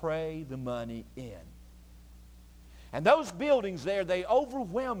always pray the money in. And those buildings there, they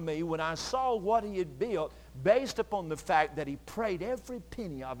overwhelmed me when I saw what he had built based upon the fact that he prayed every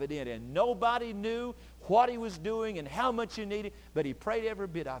penny of it in. And nobody knew what he was doing and how much he needed, but he prayed every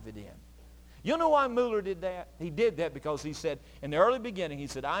bit of it in. You know why Mueller did that? He did that because he said, in the early beginning, he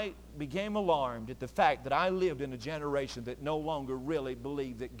said, I became alarmed at the fact that I lived in a generation that no longer really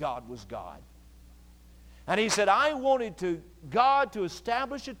believed that God was God. And he said, I wanted God to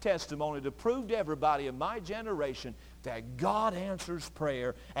establish a testimony to prove to everybody in my generation that God answers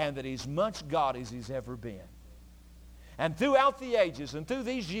prayer and that he's much God as he's ever been. And throughout the ages and through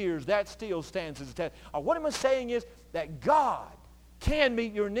these years, that still stands as a test. What I'm saying is that God can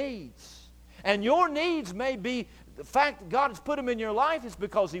meet your needs. And your needs may be, the fact that God has put them in your life is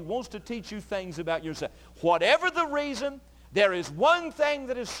because he wants to teach you things about yourself. Whatever the reason, there is one thing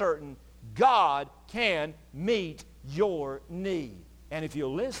that is certain. God can meet your need. And if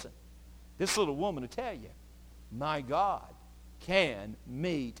you'll listen, this little woman will tell you, my God can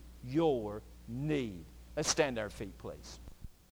meet your need. Let's stand to our feet, please.